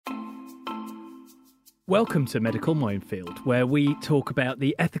Welcome to Medical Minefield, where we talk about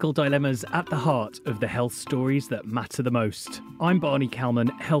the ethical dilemmas at the heart of the health stories that matter the most. I'm Barney Calman,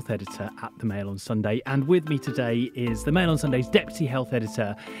 health editor at The Mail on Sunday, and with me today is The Mail on Sunday's deputy health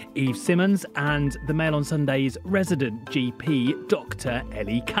editor, Eve Simmons, and The Mail on Sunday's resident GP, Dr.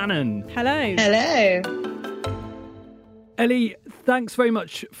 Ellie Cannon. Hello. Hello. Ellie, thanks very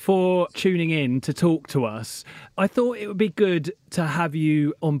much for tuning in to talk to us. I thought it would be good to have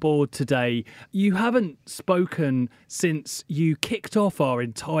you on board today. You haven't spoken since you kicked off our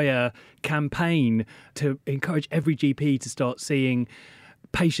entire campaign to encourage every GP to start seeing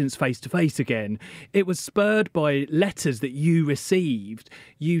patients face-to-face again. It was spurred by letters that you received.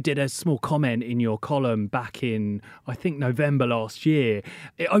 You did a small comment in your column back in, I think, November last year.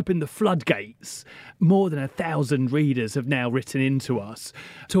 It opened the floodgates. More than 1,000 readers have now written into us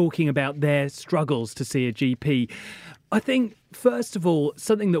talking about their struggles to see a GP. I think, first of all,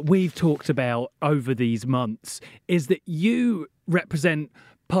 something that we've talked about over these months is that you represent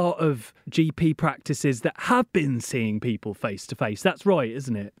part of GP practices that have been seeing people face to face. That's right,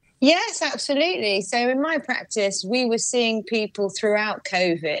 isn't it? Yes, absolutely. So in my practice, we were seeing people throughout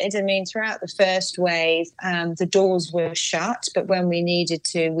COVID. I mean, throughout the first wave, the doors were shut, but when we needed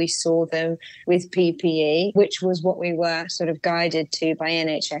to, we saw them with PPE, which was what we were sort of guided to by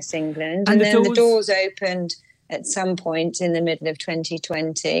NHS England. And then the doors opened at some point in the middle of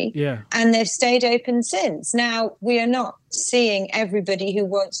 2020. Yeah. And they've stayed open since. Now, we are not seeing everybody who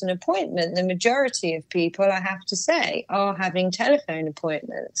wants an appointment. The majority of people, I have to say, are having telephone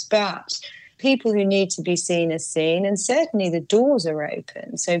appointments. But people who need to be seen are seen, and certainly the doors are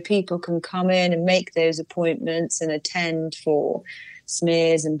open. So people can come in and make those appointments and attend for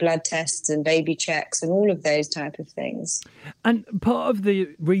smears and blood tests and baby checks and all of those type of things. And part of the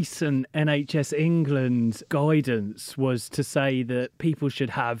recent NHS England guidance was to say that people should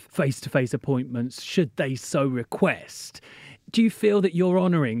have face-to-face appointments should they so request. Do you feel that you're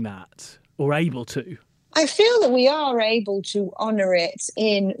honouring that or able to? I feel that we are able to honour it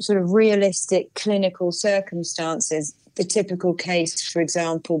in sort of realistic clinical circumstances. The typical case, for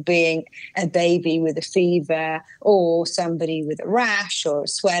example, being a baby with a fever or somebody with a rash or a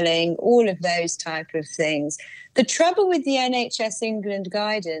swelling, all of those type of things. The trouble with the NHS England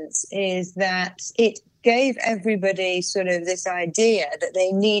guidance is that it gave everybody sort of this idea that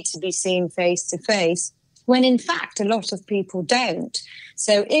they need to be seen face to face, when in fact a lot of people don't.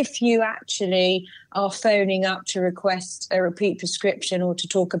 So if you actually are phoning up to request a repeat prescription or to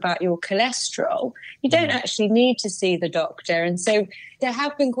talk about your cholesterol, you don't actually need to see the doctor. And so there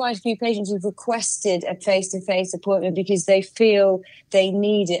have been quite a few patients who've requested a face-to-face appointment because they feel they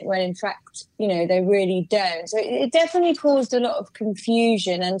need it when in fact, you know, they really don't. So it definitely caused a lot of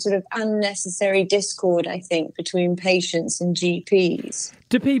confusion and sort of unnecessary discord, I think, between patients and GPs.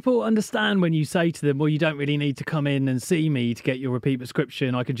 Do people understand when you say to them, well, you don't really need to come in and see me to get your repeat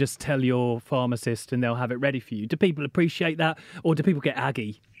prescription, I can just tell your pharmacist and they'll have it ready for you? Do people appreciate that, or do people get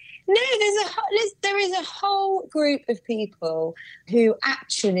aggy? No, there is a whole group of people who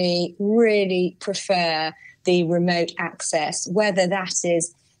actually really prefer the remote access, whether that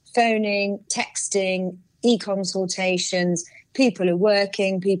is phoning, texting, e-consultations. People are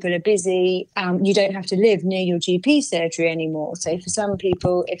working, people are busy. You don't have to live near your GP surgery anymore. So for some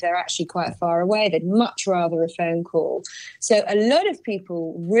people, if they're actually quite far away, they'd much rather a phone call. So a lot of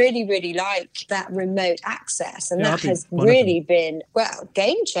people really, really like that remote access. And that has really been, well,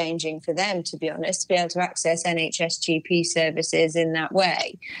 game-changing for them, to be honest, to be able to access NHS GP services in that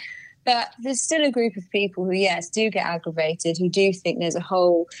way. But there's still a group of people who, yes, do get aggravated, who do think there's a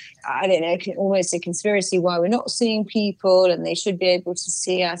whole, I don't know, almost a conspiracy why we're not seeing people and they should be able to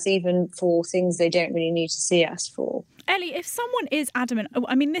see us even for things they don't really need to see us for. Ellie, if someone is adamant,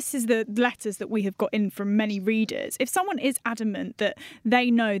 I mean, this is the letters that we have got in from many readers. If someone is adamant that they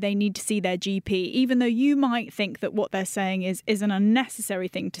know they need to see their GP, even though you might think that what they're saying is an unnecessary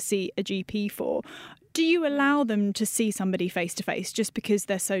thing to see a GP for, do you allow them to see somebody face to face just because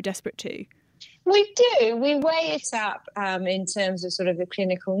they're so desperate to? We do. We weigh it up in terms of sort of the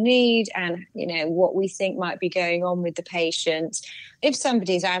clinical need and, you know, what we think might be going on with the patient. If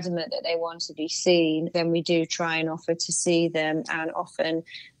somebody's adamant that they want to be seen, then we do try and offer to see them. And often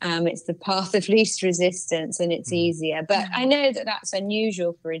it's the path of least resistance and it's easier. But I know that that's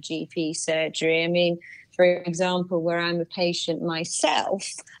unusual for a GP surgery. I mean, for example, where I'm a patient myself,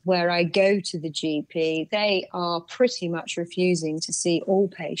 where I go to the GP, they are pretty much refusing to see all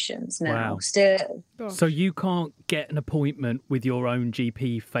patients now still. So you can't get an appointment with your own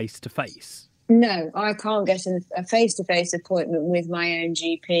GP face to face? No, I can't get a face-to-face appointment with my own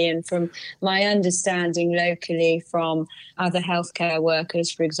GP. And from my understanding locally from other healthcare workers,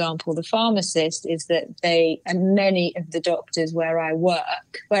 for example, the pharmacist, is that they, and many of the doctors where I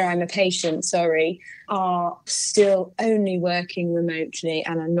work, where I'm a patient, are still only working remotely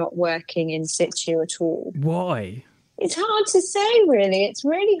and are not working in situ at all. Why? It's hard to say, really. It's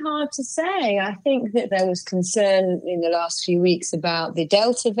really hard to say. I think that there was concern in the last few weeks about the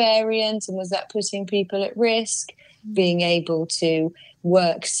Delta variant, and was that putting people at risk, being able to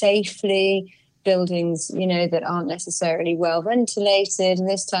work safely, buildings, that aren't necessarily well ventilated and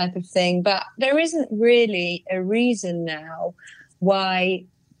this type of thing. But there isn't really a reason now why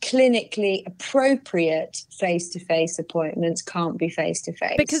clinically appropriate face-to-face appointments can't be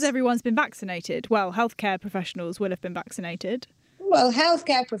face-to-face. Because everyone's been vaccinated. Well, healthcare professionals will have been vaccinated. Well,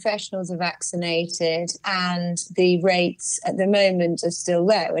 healthcare professionals are vaccinated and the rates at the moment are still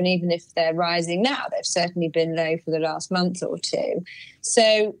low. And even if they're rising now, they've certainly been low for the last month or two.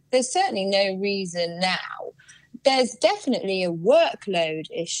 So there's certainly no reason now. There's definitely a workload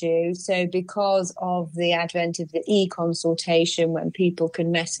issue. So because of the advent of the e-consultation, when people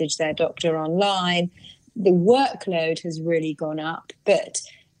can message their doctor online, the workload has really gone up. But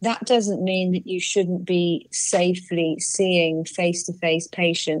that doesn't mean that you shouldn't be safely seeing face-to-face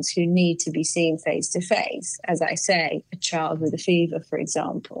patients who need to be seen face-to-face. As I say, a child with a fever, for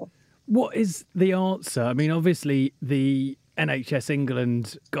example. What is the answer? I mean, obviously, the NHS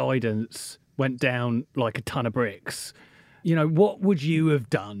England guidance went down like a ton of bricks. What would you have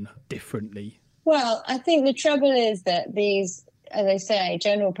done differently? Well, I think the trouble is that these, as I say,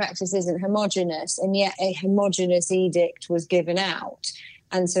 general practice isn't homogenous, and yet a homogenous edict was given out.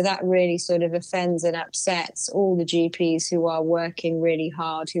 And so that really sort of offends and upsets all the GPs who are working really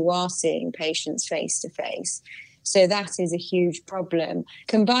hard, who are seeing patients face to face. So that is a huge problem.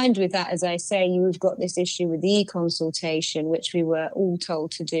 Combined with that, as I say, you've got this issue with the e-consultation, which we were all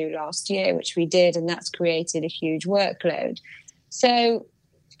told to do last year, which we did, and that's created a huge workload. So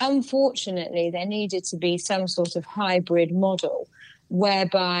unfortunately, there needed to be some sort of hybrid model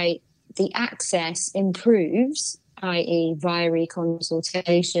whereby the access improves, i.e. via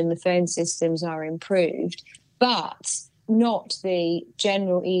e-consultation, the phone systems are improved, but not the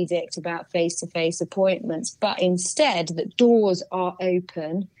general edict about face-to-face appointments, but instead that doors are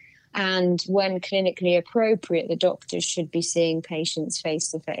open, and when clinically appropriate, the doctors should be seeing patients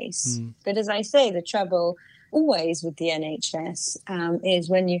face-to-face. But as I say, the trouble always with the NHS is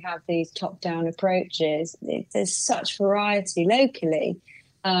when you have these top-down approaches, there's such variety locally.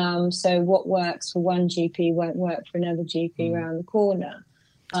 So what works for one GP won't work for another GP around the corner.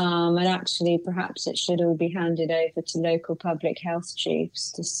 And actually, perhaps it should all be handed over to local public health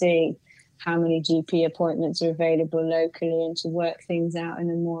chiefs to see how many GP appointments are available locally and to work things out in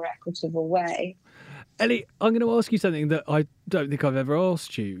a more equitable way. Ellie, I'm going to ask you something that I don't think I've ever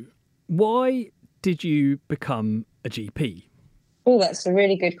asked you. Why did you become a GP? Oh, that's a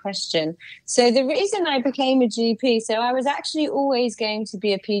really good question. So the reason I became a GP, so I was actually always going to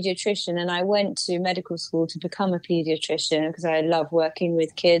be a paediatrician, and I went to medical school to become a paediatrician because I love working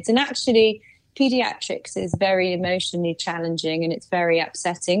with kids. And actually, paediatrics is very emotionally challenging and it's very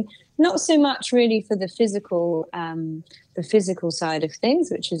upsetting. Not so much really for the physical side of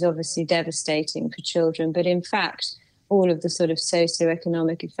things, which is obviously devastating for children, but in fact, all of the sort of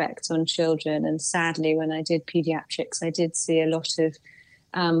socioeconomic effects on children. And sadly, when I did paediatrics, I did see a lot of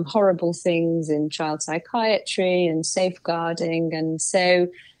horrible things in child psychiatry and safeguarding. And so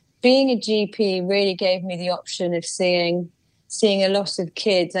being a GP really gave me the option of seeing a lot of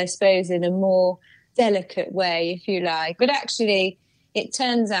kids, I suppose, in a more delicate way, if you like. But actually, it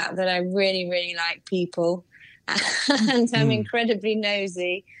turns out that I really, really like people and I'm incredibly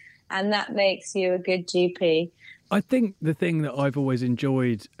nosy, and that makes you a good GP. I think the thing that I've always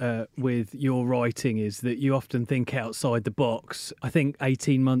enjoyed with your writing is that you often think outside the box. I think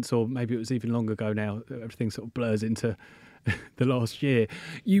 18 months, or maybe it was even longer ago now, everything sort of blurs into the last year.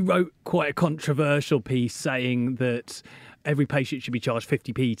 You wrote quite a controversial piece saying that every patient should be charged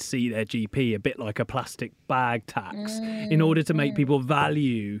 50p to see their GP, a bit like a plastic bag tax, in order to make people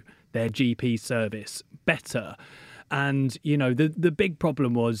value their GP service better. And, the big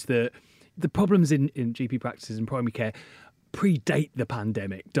problem was that the problems in GP practices and primary care predate the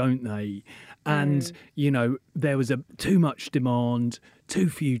pandemic, don't they? And, there was too much demand, too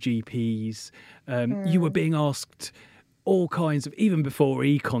few GPs. You were being asked all kinds of, even before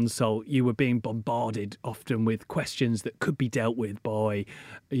e-consult, you were being bombarded often with questions that could be dealt with by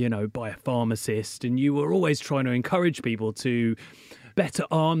a pharmacist. And you were always trying to encourage people to better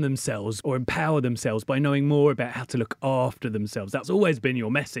arm themselves or empower themselves by knowing more about how to look after themselves. That's always been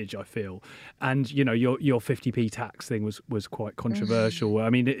your message, I feel. And, you know, your 50p tax thing was quite controversial. I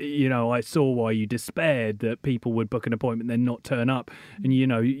mean, you know, I saw why you despaired that people would book an appointment then not turn up. And, you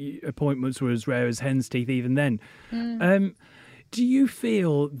know, appointments were as rare as hen's teeth even then. Do you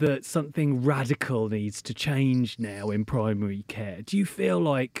feel that something radical needs to change now in primary care? Do you feel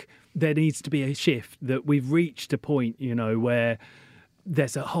like there needs to be a shift, that we've reached a point, you know, where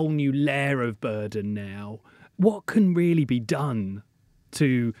there's a whole new layer of burden now? What can really be done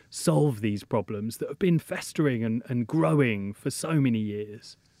to solve these problems that have been festering and growing for so many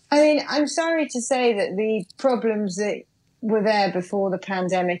years? I mean, I'm sorry to say that the problems that were there before the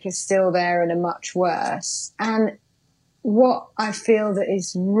pandemic are still there and are much worse. And what I feel that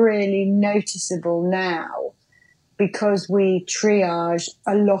is really noticeable now, because we triage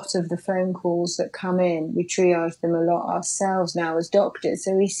a lot of the phone calls that come in, we triage them a lot ourselves now as doctors,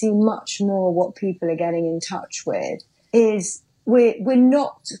 so we see much more what people are getting in touch with, is we're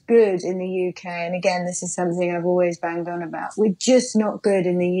not good in the UK. And again, this is something I've always banged on about. We're just not good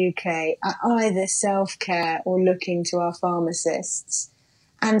in the UK at either self-care or looking to our pharmacists.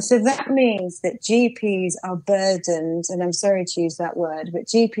 And so that means that GPs are burdened, and I'm sorry to use that word, but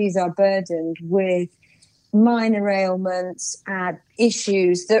GPs are burdened with minor ailments and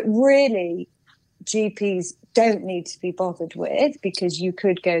issues that really GPs don't need to be bothered with, because you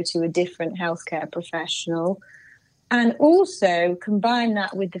could go to a different healthcare professional. And also combine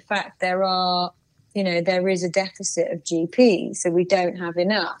that with the fact there is a deficit of GPs, so we don't have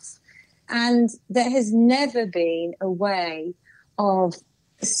enough. And there has never been a way of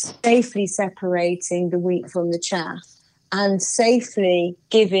safely separating the wheat from the chaff and safely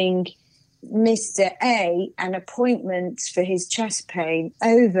giving Mr. A an appointment for his chest pain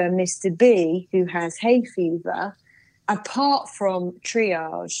over Mr. B, who has hay fever, apart from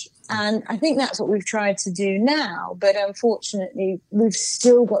triage. And I think that's what we've tried to do now. But unfortunately, we've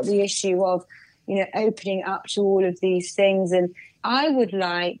still got the issue of, you know, opening up to all of these things. And I would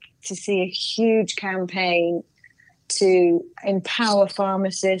like to see a huge campaign to empower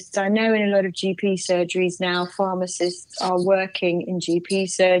pharmacists. I know in a lot of GP surgeries now, pharmacists are working in GP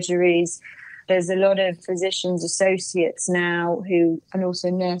surgeries. There's a lot of physicians associates now and also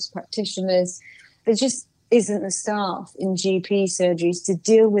nurse practitioners. There just isn't the staff in GP surgeries to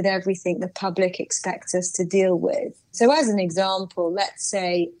deal with everything the public expects us to deal with. So as an example, let's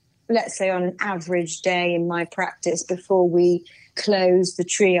say on an average day in my practice, before we close the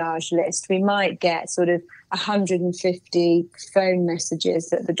triage list, we might get sort of 150 phone messages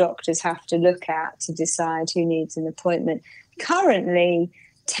that the doctors have to look at to decide who needs an appointment. Currently,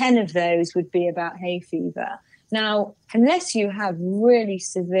 10 of those would be about hay fever. Now, unless you have really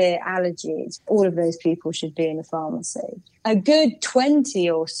severe allergies, all of those people should be in a pharmacy. A good 20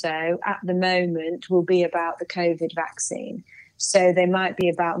 or so at the moment will be about the COVID vaccine. So they might be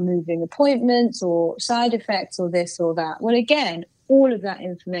about moving appointments or side effects or this or that. Well, again, all of that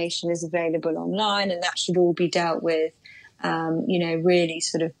information is available online, and that should all be dealt with, really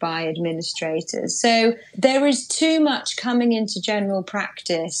sort of by administrators. So there is too much coming into general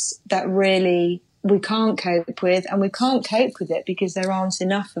practice that really we can't cope with, and we can't cope with it because there aren't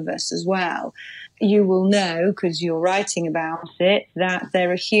enough of us as well. You will know, because you're writing about it, that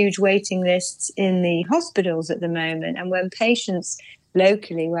there are huge waiting lists in the hospitals at the moment. And when patients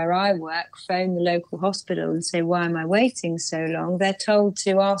locally where I work phone the local hospital and say, why am I waiting so long? They're told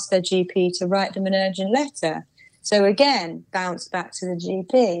to ask their GP to write them an urgent letter. So again, bounce back to the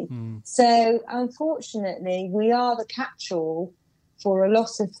GP. So unfortunately, we are the catch-all for a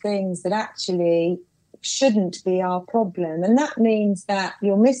lot of things that actually shouldn't be our problem. And that means that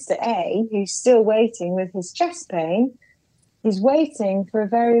your Mr. A, who's still waiting with his chest pain, is waiting for a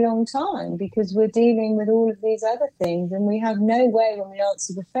very long time because we're dealing with all of these other things, and we have no way when we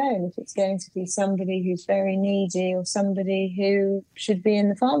answer the phone if it's going to be somebody who's very needy or somebody who should be in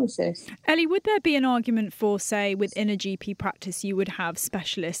the pharmacist. Ellie, would there be an argument for, say, within a GP practice you would have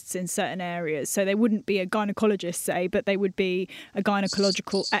specialists in certain areas? So they wouldn't be a gynaecologist, say, but they would be a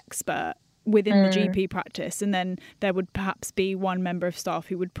gynecological expert within the GP practice, and then there would perhaps be one member of staff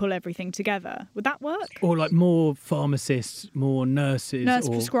who would pull everything together. Would that work? Or like more pharmacists, more nurses,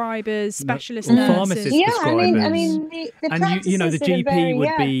 prescribers, specialist or nurses. Pharmacist prescribers. I mean, the and the GP very,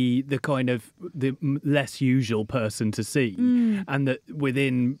 would be the kind of the less usual person to see, and that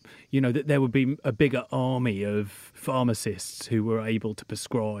within, that there would be a bigger army of pharmacists who were able to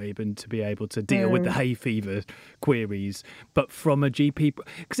prescribe and to be able to deal with the hay fever queries, but from a GP,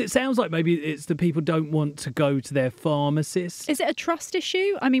 because it sounds like maybe maybe it's that people don't want to go to their pharmacist. Is it a trust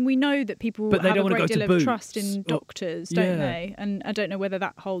issue? I mean, we know that people But they have don't a want to great go to deal of Boots trust in doctors, don't they? And I don't know whether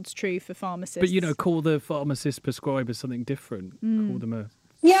that holds true for pharmacists. But, call the pharmacist prescribers something different. Call them a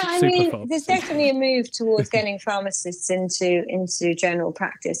Yeah, I mean, pharmacist. there's definitely a move towards getting pharmacists into general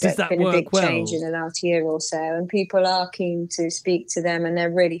practice. Does That's that been a big work well? change in the last year or so, and people are keen to speak to them, and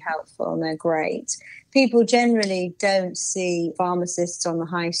they're really helpful and they're great. People generally don't see pharmacists on the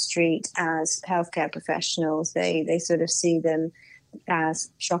high street as healthcare professionals. They sort of see them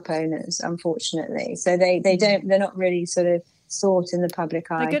as shop owners, unfortunately. So they're not really sort of thought in the public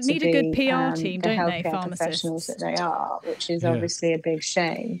eye They need a good PR team, the don't they, healthcare pharmacists? professionals that they are, which is obviously a big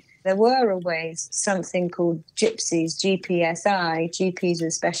shame. There were always something called GPSI, GPSI, GPs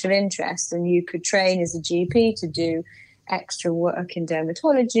with special interests, and you could train as a GP to do extra work in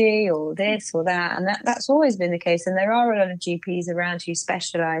dermatology or this or that, and that's always been the case. And there are a lot of GPs around who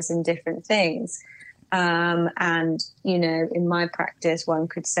specialise in different things. And, in my practice, one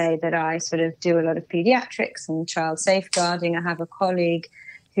could say that I sort of do a lot of paediatrics and child safeguarding. I have a colleague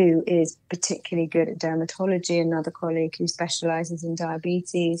who is particularly good at dermatology, another colleague who specialises in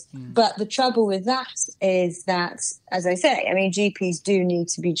diabetes. But the trouble with that is that, as I say, I mean, GPs do need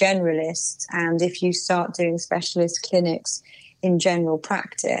to be generalists. And if you start doing specialist clinics in general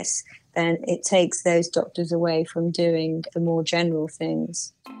practice, then it takes those doctors away from doing the more general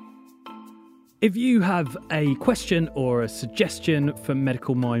things. If you have a question or a suggestion for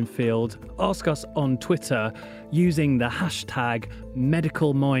Medical Minefield, ask us on Twitter using the hashtag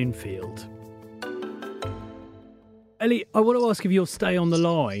Medical Minefield. Ellie, I want to ask if you'll stay on the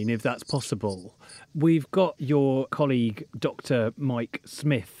line, if that's possible. We've got your colleague, Dr. Mike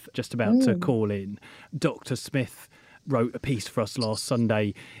Smith, just about to call in. Dr. Smith wrote a piece for us last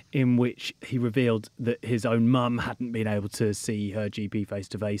Sunday in which he revealed that his own mum hadn't been able to see her GP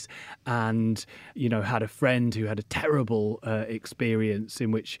face-to-face and, had a friend who had a terrible experience in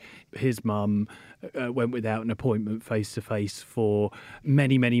which his mum went without an appointment face-to-face for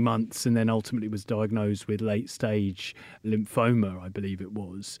many, many months and then ultimately was diagnosed with late-stage lymphoma, I believe it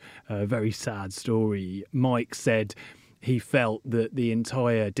was. A very sad story. Mike said he felt that the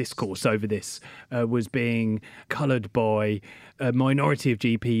entire discourse over this was being coloured by a minority of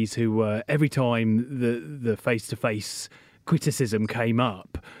GPs who were, every time the face-to-face criticism came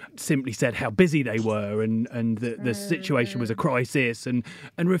up, simply said how busy they were and that the situation was a crisis and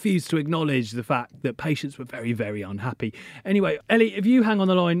refused to acknowledge the fact that patients were very, very unhappy. Anyway, Ellie, if you hang on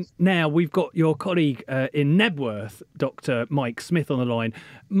the line now, we've got your colleague in Nebworth, Dr. Mike Smith, on the line.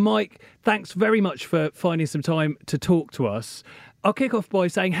 Mike, thanks very much for finding some time to talk to us. I'll kick off by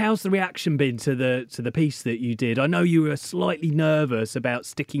saying, how's the reaction been to the piece that you did? I know you were slightly nervous about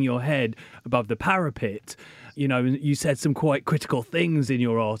sticking your head above the parapet. You said some quite critical things in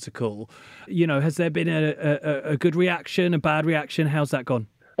your article. Has there been a good reaction, a bad reaction? How's that gone?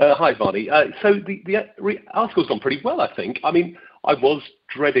 Hi, Barney. So the article's gone pretty well, I think. I mean, I was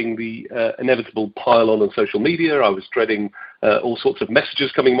dreading the inevitable pile-on social media. I was dreading all sorts of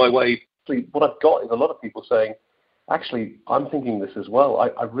messages coming my way. What I've got is a lot of people saying, actually, I'm thinking this as well.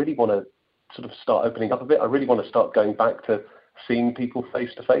 I really want to sort of start opening up a bit. I really want to start going back to seeing people face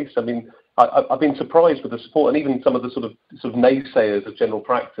to face. I mean, I've been surprised with the support, and even some of the sort of naysayers of general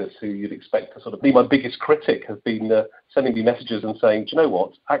practice who you'd expect to sort of be my biggest critic have been sending me messages and saying, do you know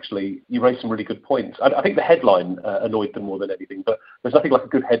what, actually, you raised some really good points. I think the headline annoyed them more than anything, but there's nothing like a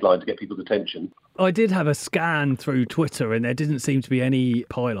good headline to get people's attention. I did have a scan through Twitter and there didn't seem to be any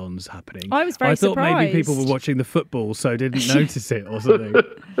pylons happening. I was very surprised. I thought maybe people were watching the football so didn't notice it or something.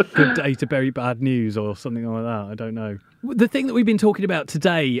 Good day to bury bad news or something like that. I don't know. The thing that we've been talking about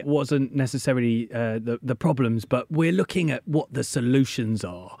today wasn't necessarily the problems, but we're looking at what the solutions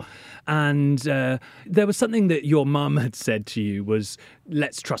are. And there was something that your mum had said to you was,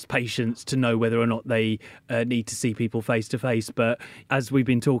 let's trust patients to know whether or not they need to see people face to face. But as we've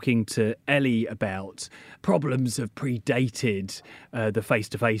been talking to Ellie about, problems have predated the face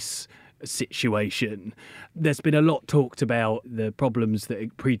to face situation. There's been a lot talked about the problems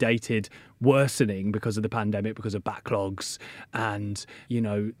that predated worsening because of the pandemic, because of backlogs and,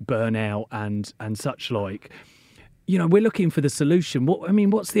 burnout and such like. We're looking for the solution.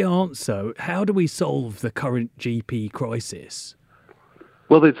 What's the answer? How do we solve the current GP crisis?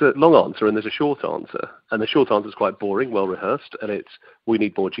 Well, there's a long answer and there's a short answer. And the short answer is quite boring, well rehearsed, and it's we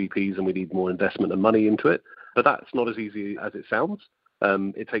need more GPs and we need more investment and money into it. But that's not as easy as it sounds.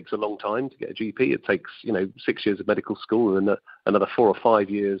 It takes a long time to get a GP. It takes, 6 years of medical school and another 4 or 5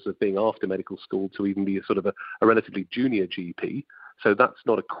 years of being after medical school to even be a relatively junior GP. So that's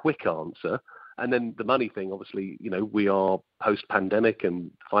not a quick answer. And then the money thing, obviously, we are post-pandemic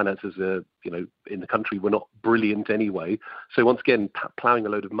and finances are, in the country were not brilliant anyway. So once again, ploughing a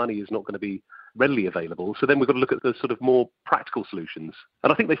load of money is not going to be readily available. So then we've got to look at the sort of more practical solutions.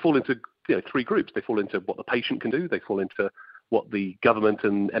 And I think they fall into three groups. They fall into what the patient can do. They fall into what the government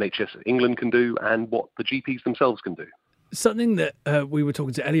and NHS England can do, and what the GPs themselves can do. Something that we were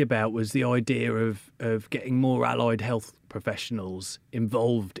talking to Ellie about was the idea of getting more allied health professionals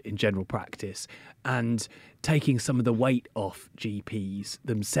involved in general practice and taking some of the weight off GPs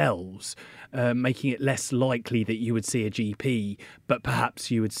themselves, making it less likely that you would see a GP, but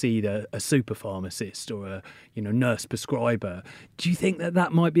perhaps you would see a super pharmacist or a nurse prescriber. Do you think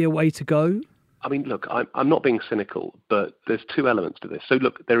that might be a way to go? I mean, look, I'm not being cynical, but there's two elements to this. So,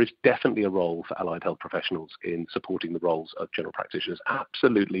 look, there is definitely a role for allied health professionals in supporting the roles of general practitioners.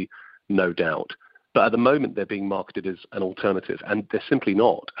 Absolutely, no doubt. But at the moment, they're being marketed as an alternative, and they're simply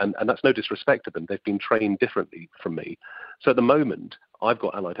not. And that's no disrespect to them. They've been trained differently from me. So at the moment, I've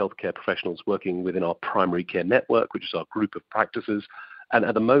got allied healthcare professionals working within our primary care network, which is our group of practices. And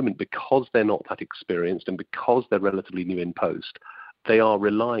at the moment, because they're not that experienced and because they're relatively new in post, they are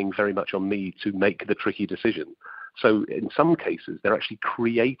relying very much on me to make the tricky decision. So in some cases, they're actually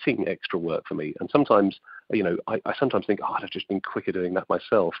creating extra work for me. And sometimes, I sometimes think, I'd have just been quicker doing that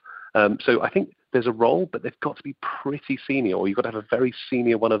myself. So I think there's a role, but they've got to be pretty senior, or you've got to have a very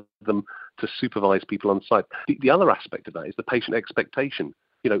senior one of them to supervise people on site. The other aspect of that is the patient expectation.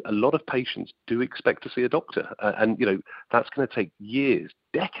 A lot of patients do expect to see a doctor, and that's going to take years,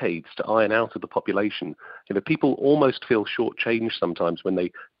 decades to iron out of the population. People almost feel shortchanged sometimes when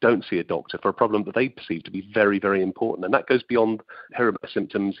they don't see a doctor for a problem that they perceive to be very, very important. And that goes beyond, here are my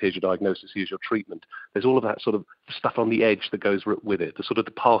symptoms, here's your diagnosis, here's your treatment. There's all of that sort of stuff on the edge that goes with it, the sort of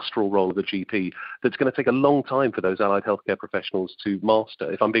the pastoral role of the GP that's going to take a long time for those allied healthcare professionals to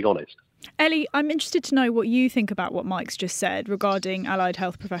master, if I'm being honest. Ellie, I'm interested to know what you think about what Mike's just said regarding allied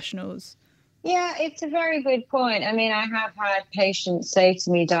health professionals. Yeah, it's a very good point. I mean, I have had patients say to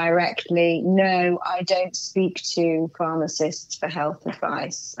me directly, no, I don't speak to pharmacists for health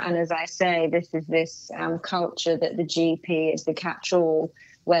advice. And as I say, this is this culture that the GP is the catch-all,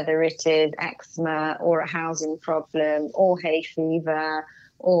 whether it is eczema or a housing problem or hay fever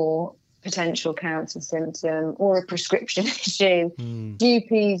or potential cancer symptom or a prescription issue.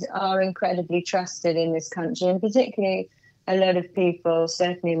 GPs are incredibly trusted in this country, and particularly a lot of people,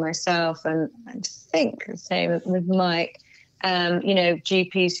 certainly myself, and I think the same with Mike,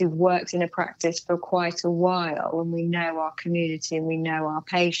 GPs who've worked in a practice for quite a while, and we know our community and we know our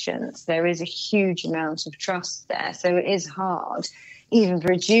patients. There is a huge amount of trust there. So it is hard, even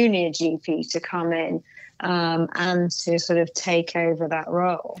for a junior GP to come in and to sort of take over that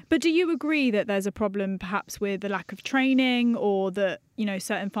role. But do you agree that there's a problem perhaps with the lack of training, or that,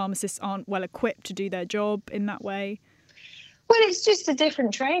 certain pharmacists aren't well equipped to do their job in that way? Well, it's just a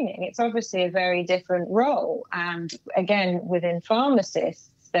different training. It's obviously a very different role. And again, within pharmacists,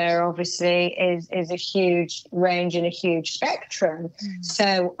 there obviously is a huge range and a huge spectrum.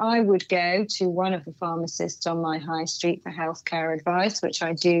 So I would go to one of the pharmacists on my high street for healthcare advice, which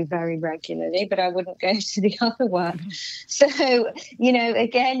I do very regularly, but I wouldn't go to the other one. So,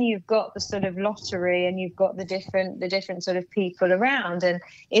 again, you've got the sort of lottery, and you've got the different sort of people around. And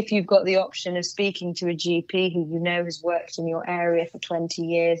if you've got the option of speaking to a GP who has worked in your area for 20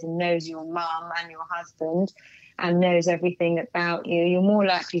 years and knows your mum and your husband and knows everything about you, you're more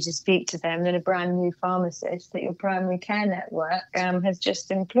likely to speak to them than a brand new pharmacist that your primary care network has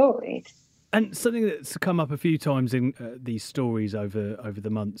just employed. And something that's come up a few times in these stories over the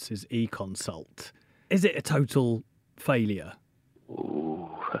months is e-consult. Is it a total failure? Ooh,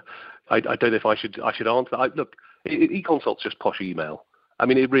 I don't know if I should answer that. Look, e-consult's just posh email. I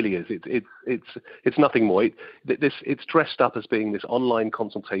mean, it really is. It's nothing more. It's dressed up as being this online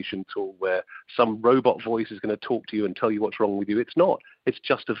consultation tool where some robot voice is going to talk to you and tell you what's wrong with you. It's not. It's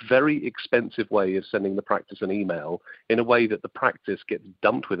just a very expensive way of sending the practice an email in a way that the practice gets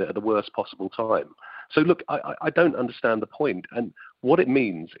dumped with it at the worst possible time. So look, I don't understand the point. And what it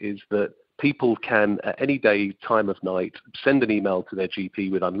means is that people can, at any day, time of night, send an email to their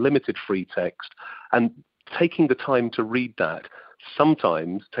GP with unlimited free text, and taking the time to read that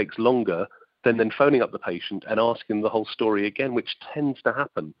sometimes takes longer than phoning up the patient and asking the whole story again, which tends to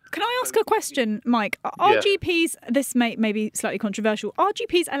happen. Can I ask a question, Mike? Are GPs, this may be slightly controversial, are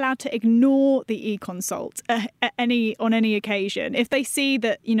GPs allowed to ignore the e-consult on any occasion if they see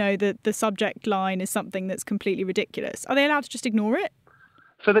that, the subject line is something that's completely ridiculous? Are they allowed to just ignore it?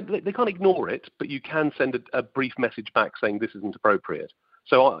 So they can't ignore it, but you can send a brief message back saying this isn't appropriate.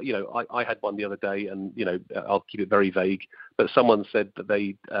 So, I had one the other day, and, I'll keep it very vague, but someone said that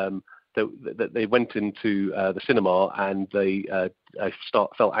they that they went into the cinema and they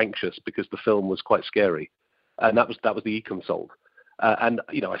felt anxious because the film was quite scary, and that was the e-consult. And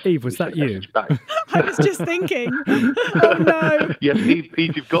Eve, was that you? I was just thinking. Oh no! Yes, Eve,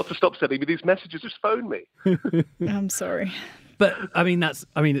 you've got to stop sending me these messages. Just phone me. I'm sorry. But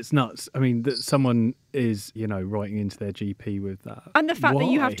it's nuts. That someone is, writing into their GP with that. And the fact that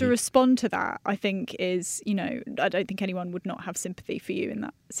you have to respond to that, I think is, I don't think anyone would not have sympathy for you in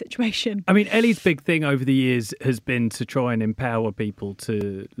that situation. Ellie's big thing over the years has been to try and empower people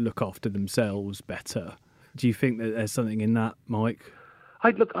to look after themselves better. Do you think that there's something in that, Mike?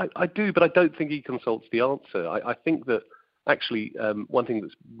 I do, but I don't think e-consult's the answer. I think that actually one thing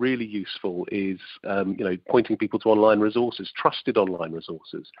that's really useful is, pointing people to online resources, trusted online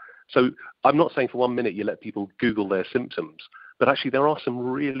resources. So I'm not saying for 1 minute you let people Google their symptoms, but actually there are some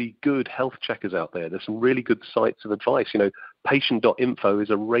really good health checkers out there. There's some really good sites of advice. Patient.info is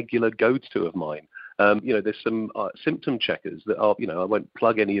a regular go-to of mine. There's some symptom checkers that are, I won't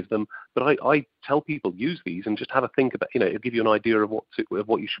plug any of them, but I tell people use these and just have a think about, it'll give you an idea of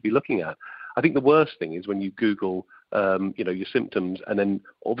what you should be looking at. I think the worst thing is when you Google, your symptoms, and then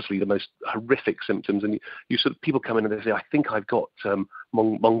obviously the most horrific symptoms, and you sort of people come in and they say, I think I've got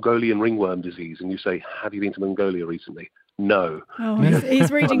Mongolian ringworm disease, and you say, have you been to Mongolia recently? No. Oh, he's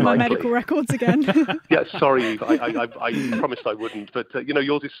reading my medical records again. Yeah, sorry, Eve. I promised I wouldn't, but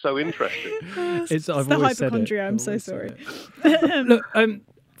yours is so interesting. It's the hypochondria. I'm so sorry. Look,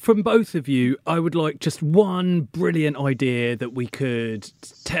 from both of you, I would like just one brilliant idea that we could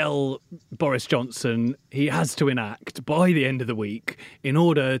tell Boris Johnson he has to enact by the end of the week in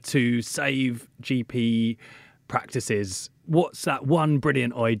order to save GP practices. What's that one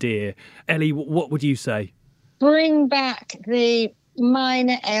brilliant idea? Ellie, what would you say? Bring back the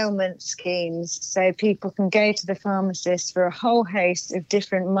minor ailment schemes so people can go to the pharmacist for a whole host of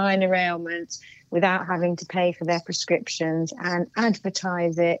different minor ailments without having to pay for their prescriptions, and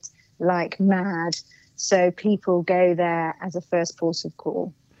advertise it like mad so people go there as a first port of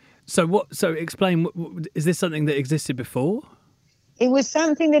call. So explain, is this something that existed before? It was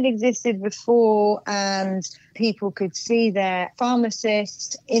something that existed before, and people could see their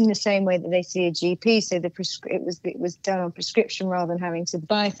pharmacist in the same way that they see a GP. So it was done on prescription rather than having to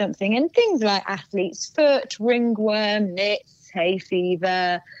buy something. And things like athlete's foot, ringworm, nits, hay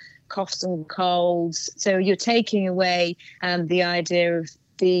fever, coughs and colds. So you're taking away the idea of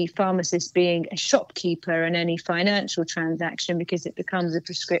the pharmacist being a shopkeeper in any financial transaction, because it becomes a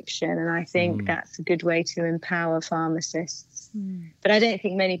prescription. And I think that's a good way to empower pharmacists. But I don't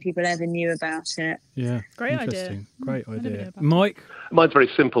think many people ever knew about it. Yeah, great idea. Great idea. Mike? Mine's very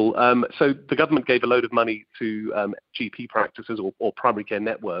simple. So the government gave a load of money to GP practices or primary care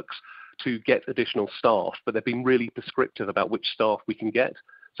networks to get additional staff, but they've been really prescriptive about which staff we can get.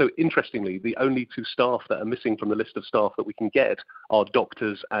 So interestingly, the only two staff that are missing from the list of staff that we can get are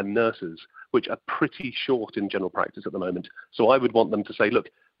doctors and nurses, which are pretty short in general practice at the moment. So I would want them to say, look,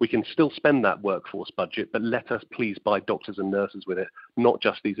 we can still spend that workforce budget, but let us please buy doctors and nurses with it, not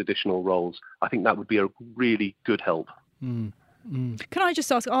just these additional roles. I think that would be a really good help. Can I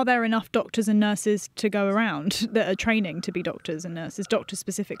just ask, are there enough doctors and nurses to go around that are training to be doctors and nurses, doctors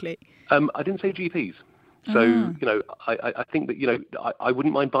specifically? I didn't say GPs. So, I think that, I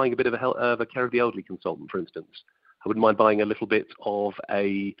wouldn't mind buying a bit of a care of the elderly consultant, for instance. I wouldn't mind buying a little bit of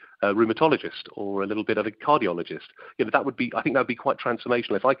a rheumatologist or a little bit of a cardiologist. I think that would be quite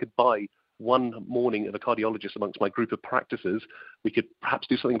transformational. If I could buy one morning of a cardiologist amongst my group of practices, we could perhaps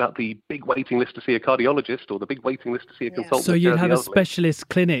do something about the big waiting list to see a cardiologist or the big waiting list to see a consultant. So you'd have a specialist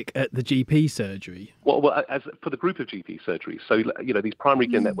clinic at the GP surgery? Well, as for the group of GP surgeries. So, these primary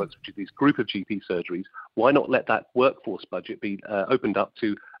care networks, which is these group of GP surgeries, why not let that workforce budget be opened up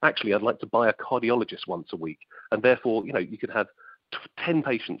to, actually, I'd like to buy a cardiologist once a week. And therefore, you could have 10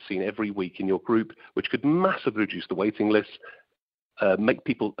 patients seen every week in your group, which could massively reduce the waiting list, make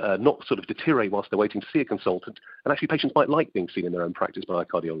people not sort of deteriorate whilst they're waiting to see a consultant, and actually patients might like being seen in their own practice by a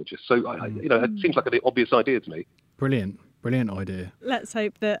cardiologist. So, it seems like an obvious idea to me. Brilliant idea. Let's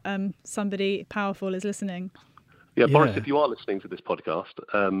hope that somebody powerful is listening. Yeah, Boris, if you are listening to this podcast,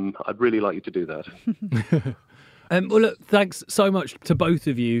 I'd really like you to do that. Well, look, thanks so much to both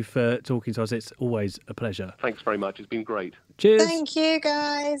of you for talking to us. It's always a pleasure. Thanks very much. It's been great. Cheers. Thank you,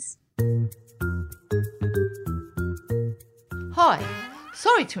 guys. Hi,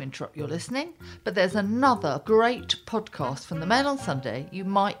 sorry to interrupt your listening, but there's another great podcast from the Mail on Sunday you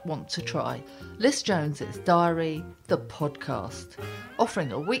might want to try. Liz Jones's Diary, the podcast,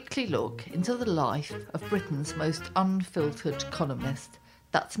 offering a weekly look into the life of Britain's most unfiltered columnist.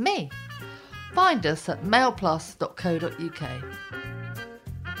 That's me. Find us at mailplus.co.uk.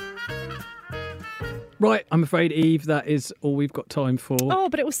 Right, I'm afraid, Eve, that is all we've got time for. Oh,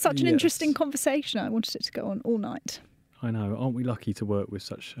 but it was such an Yes. interesting conversation. I wanted it to go on all night. I know, aren't we lucky to work with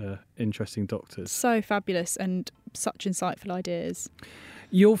such interesting doctors? So fabulous and such insightful ideas.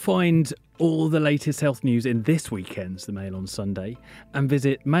 You'll find all the latest health news in this weekend's The Mail on Sunday, and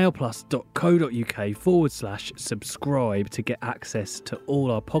visit mailplus.co.uk/subscribe to get access to all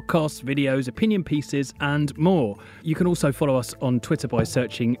our podcasts, videos, opinion pieces and more. You can also follow us on Twitter by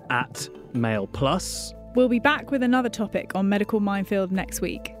searching @MailPlus. We'll be back with another topic on Medical Minefield next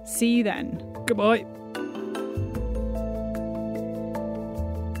week. See you then. Goodbye.